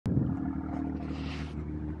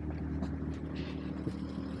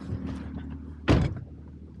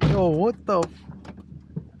Yo, what the?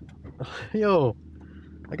 Yo,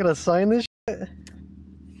 I gotta sign this shit?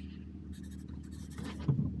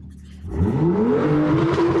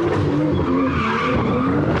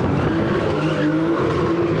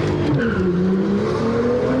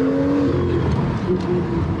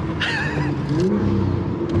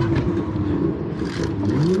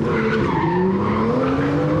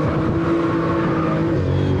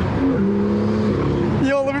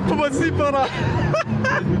 Yo, let me put my seatbelt on.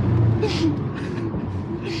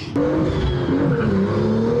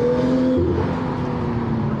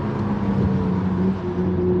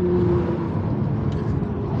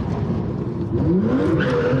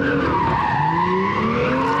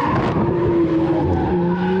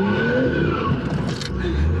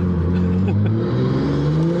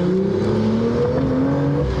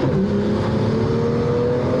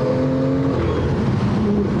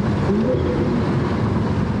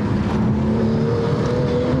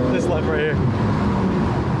 This left right here.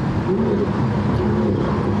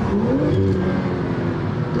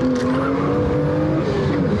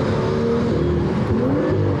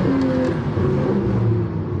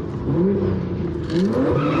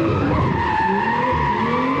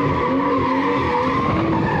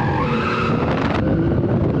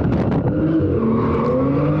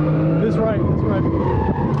 This right, this right.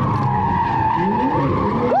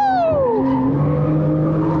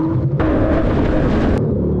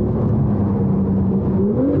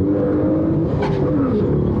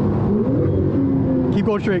 Keep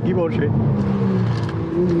going straight, keep going straight.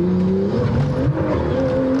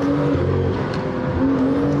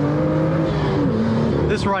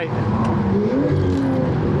 This right.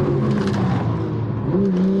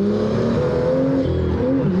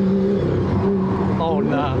 Oh,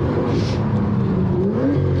 nah.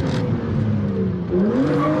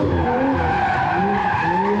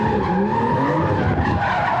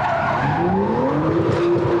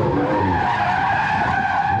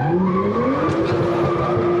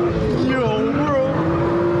 Yo, bro.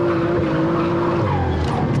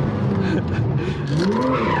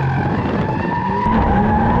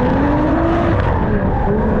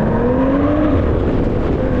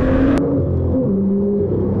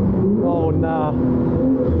 Oh, nah.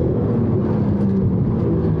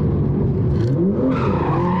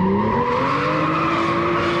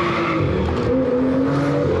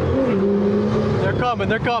 They're coming,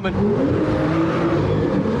 they're coming.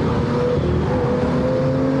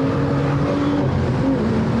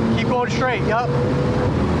 Keep going straight, yup.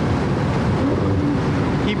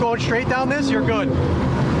 Keep going straight down this, you're good.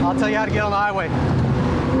 I'll tell you how to get on the highway.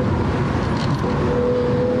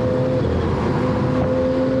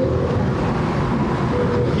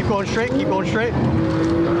 Keep going straight, keep going straight.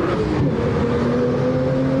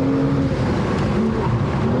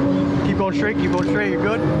 Keep going straight, you're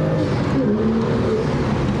good.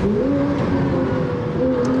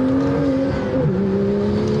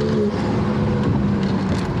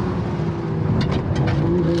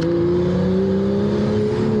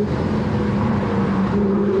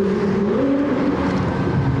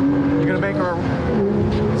 You're gonna make her,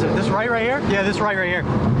 is it this right here? Yeah, this right here.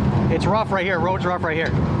 It's rough right here, road's rough right here.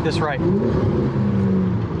 This right.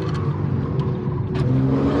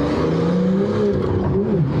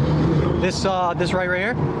 This right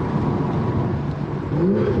here.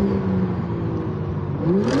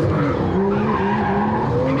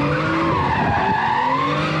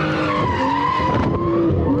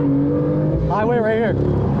 Highway right here.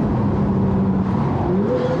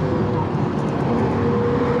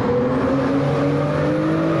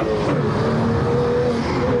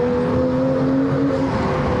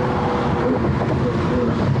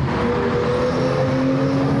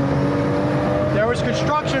 There was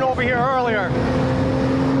construction over here earlier.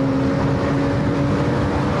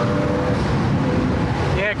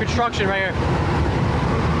 Yeah, construction right here.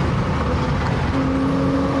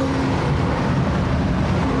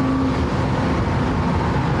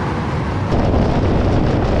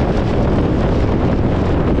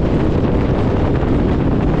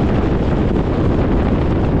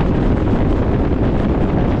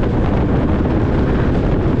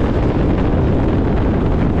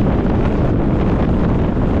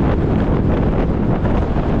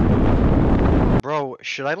 Bro,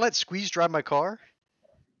 should I let Squeeze drive my car?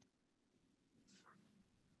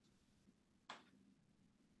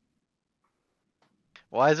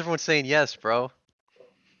 Why is everyone saying yes, bro?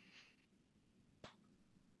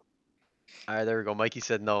 Alright, there we go. Mikey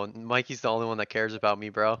said no. Mikey's the only one that cares about me,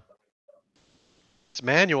 bro. It's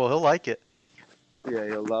manual, he'll like it. Yeah,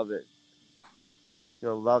 you'll love it.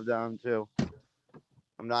 You'll love them too.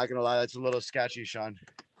 I'm not gonna lie, that's a little sketchy, Sean.